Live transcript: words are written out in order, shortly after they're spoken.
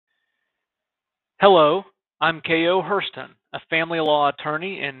Hello, I'm K.O. Hurston, a family law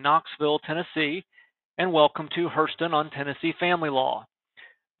attorney in Knoxville, Tennessee, and welcome to Hurston on Tennessee Family Law.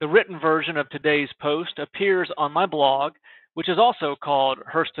 The written version of today's post appears on my blog, which is also called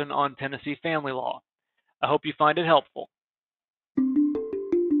Hurston on Tennessee Family Law. I hope you find it helpful.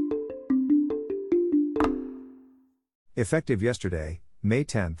 Effective yesterday, May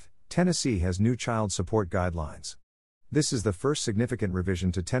 10th, Tennessee has new child support guidelines. This is the first significant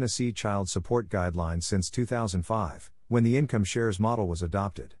revision to Tennessee child support guidelines since 2005, when the income shares model was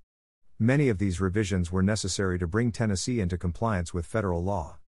adopted. Many of these revisions were necessary to bring Tennessee into compliance with federal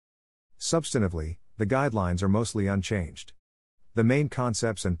law. Substantively, the guidelines are mostly unchanged. The main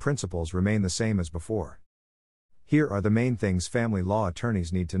concepts and principles remain the same as before. Here are the main things family law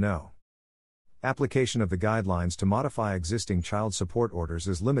attorneys need to know. Application of the guidelines to modify existing child support orders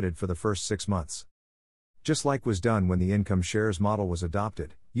is limited for the first 6 months. Just like was done when the income shares model was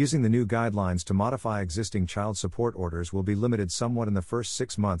adopted, using the new guidelines to modify existing child support orders will be limited somewhat in the first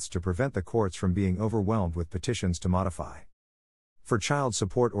 6 months to prevent the courts from being overwhelmed with petitions to modify. For child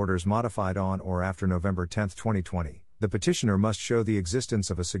support orders modified on or after November 10, 2020, the petitioner must show the existence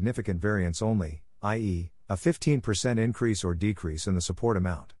of a significant variance only, i.e., a 15% increase or decrease in the support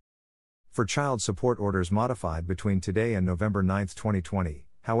amount. For child support orders modified between today and November 9, 2020,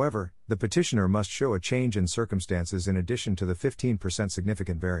 however, the petitioner must show a change in circumstances in addition to the 15%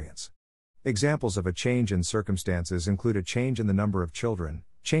 significant variance. Examples of a change in circumstances include a change in the number of children,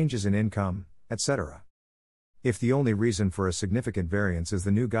 changes in income, etc. If the only reason for a significant variance is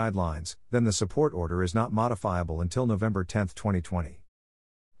the new guidelines, then the support order is not modifiable until November 10, 2020.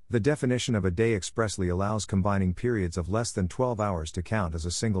 The definition of a day expressly allows combining periods of less than 12 hours to count as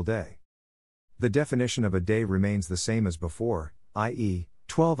a single day. The definition of a day remains the same as before, i.e.,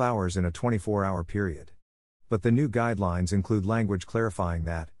 12 hours in a 24-hour period. But the new guidelines include language clarifying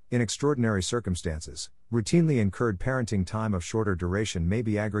that, in extraordinary circumstances, routinely incurred parenting time of shorter duration may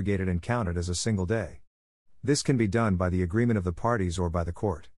be aggregated and counted as a single day. This can be done by the agreement of the parties or by the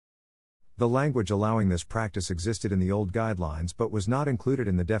court. The language allowing this practice existed in the old guidelines but was not included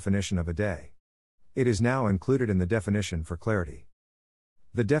in the definition of a day. It is now included in the definition for clarity.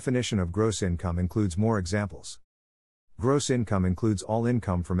 The definition of gross income includes more examples. Gross income includes all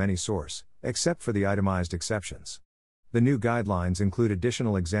income from any source, except for the itemized exceptions. The new guidelines include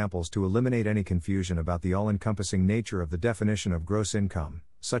additional examples to eliminate any confusion about the all-encompassing nature of the definition of gross income,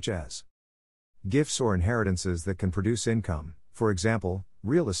 such as gifts or inheritances that can produce income, for example,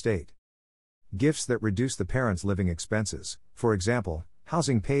 real estate. Gifts that reduce the parent's living expenses, for example,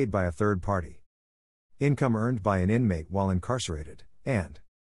 housing paid by a third party. Income earned by an inmate while incarcerated, and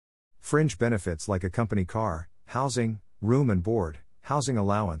fringe benefits like a company car, housing, room and board, housing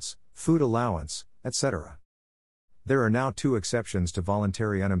allowance, food allowance, etc. There are now 2 exceptions to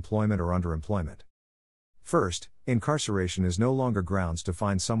voluntary unemployment or underemployment. First, incarceration is no longer grounds to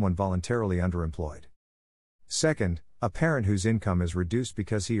find someone voluntarily underemployed. Second, a parent whose income is reduced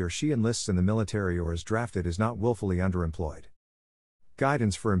because he or she enlists in the military or is drafted is not willfully underemployed.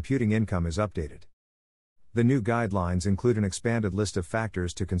 Guidance for imputing income is updated. The new guidelines include an expanded list of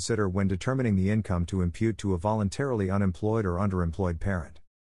factors to consider when determining the income to impute to a voluntarily unemployed or underemployed parent.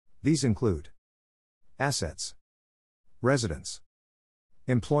 These include assets, residence,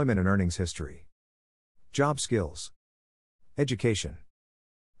 employment and earnings history, job skills, education,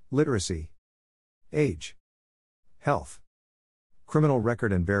 literacy, age, health, criminal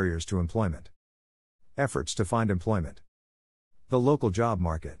record and barriers to employment, efforts to find employment, the local job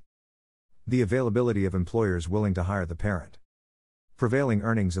market, the availability of employers willing to hire the parent, prevailing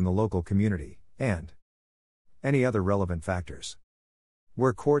earnings in the local community, and any other relevant factors.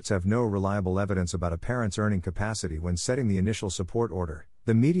 Where courts have no reliable evidence about a parent's earning capacity when setting the initial support order,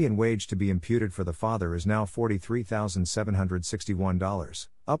 the median wage to be imputed for the father is now $43,761,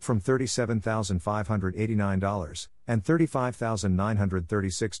 up from $37,589, and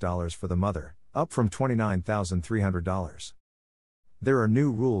 $35,936 for the mother, up from $29,300. There are new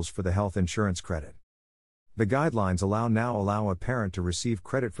rules for the health insurance credit. The guidelines now allow a parent to receive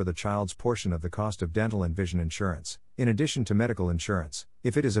credit for the child's portion of the cost of dental and vision insurance, in addition to medical insurance,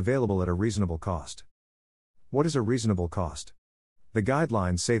 if it is available at a reasonable cost. What is a reasonable cost? The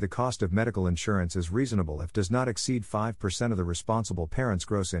guidelines say the cost of medical insurance is reasonable if does not exceed 5% of the responsible parent's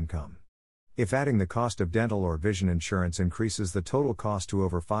gross income. If adding the cost of dental or vision insurance increases the total cost to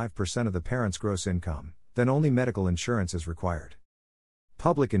over 5% of the parent's gross income, then only medical insurance is required.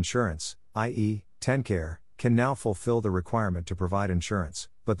 Public insurance, i.e., TennCare, can now fulfill the requirement to provide insurance,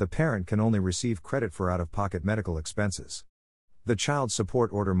 but the parent can only receive credit for out-of-pocket medical expenses. The child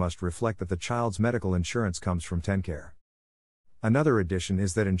support order must reflect that the child's medical insurance comes from TennCare. Another addition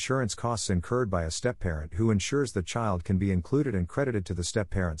is that insurance costs incurred by a step-parent who insures the child can be included and credited to the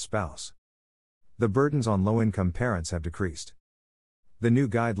step-parent's spouse. The burdens on low-income parents have decreased. The new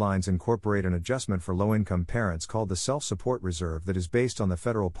guidelines incorporate an adjustment for low-income parents called the self-support reserve that is based on the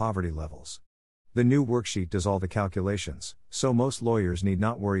federal poverty levels. The new worksheet does all the calculations, so most lawyers need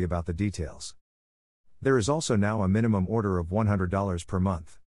not worry about the details. There is also now a minimum order of $100 per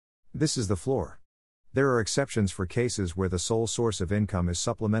month. This is the floor. There are exceptions for cases where the sole source of income is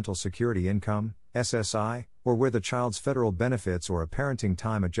supplemental security income, SSI, or where the child's federal benefits or a parenting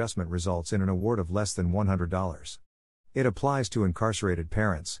time adjustment results in an award of less than $100. It applies to incarcerated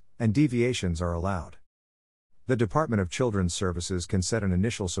parents, and deviations are allowed. The Department of Children's Services can set an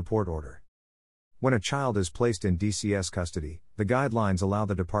initial support order. When a child is placed in DCS custody, the guidelines allow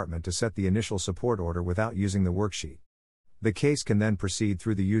the department to set the initial support order without using the worksheet. The case can then proceed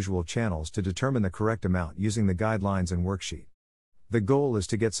through the usual channels to determine the correct amount using the guidelines and worksheet. The goal is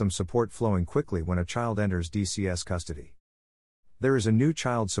to get some support flowing quickly when a child enters DCS custody. There is a new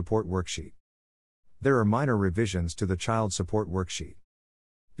child support worksheet. There are minor revisions to the child support worksheet.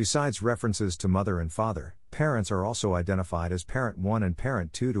 Besides references to mother and father, parents are also identified as Parent 1 and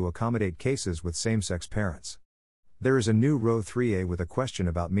Parent 2 to accommodate cases with same-sex parents. There is a new Row 3A with a question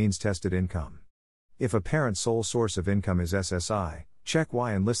about means-tested income. If a parent's sole source of income is SSI, check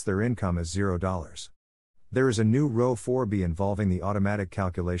Y and list their income as $0. There is a new Row 4B involving the automatic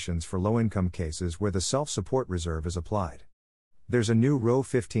calculations for low-income cases where the self-support reserve is applied. There's a new Row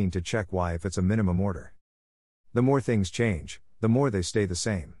 15 to check Y if it's a minimum order. The more things change, the more they stay the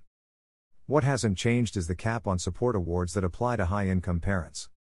same. What hasn't changed is the cap on support awards that apply to high-income parents.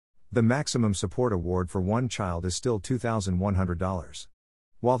 The maximum support award for one child is still $2,100.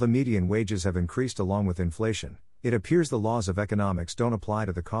 While the median wages have increased along with inflation, it appears the laws of economics don't apply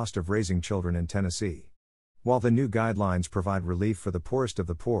to the cost of raising children in Tennessee. While the new guidelines provide relief for the poorest of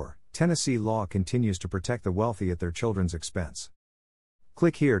the poor, Tennessee law continues to protect the wealthy at their children's expense.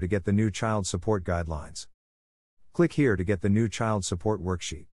 Click here to get the new child support guidelines. Click here to get the new child support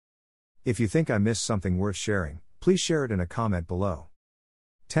worksheet. If you think I missed something worth sharing, please share it in a comment below.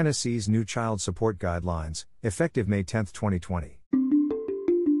 Tennessee's new child support guidelines, effective May 10, 2020.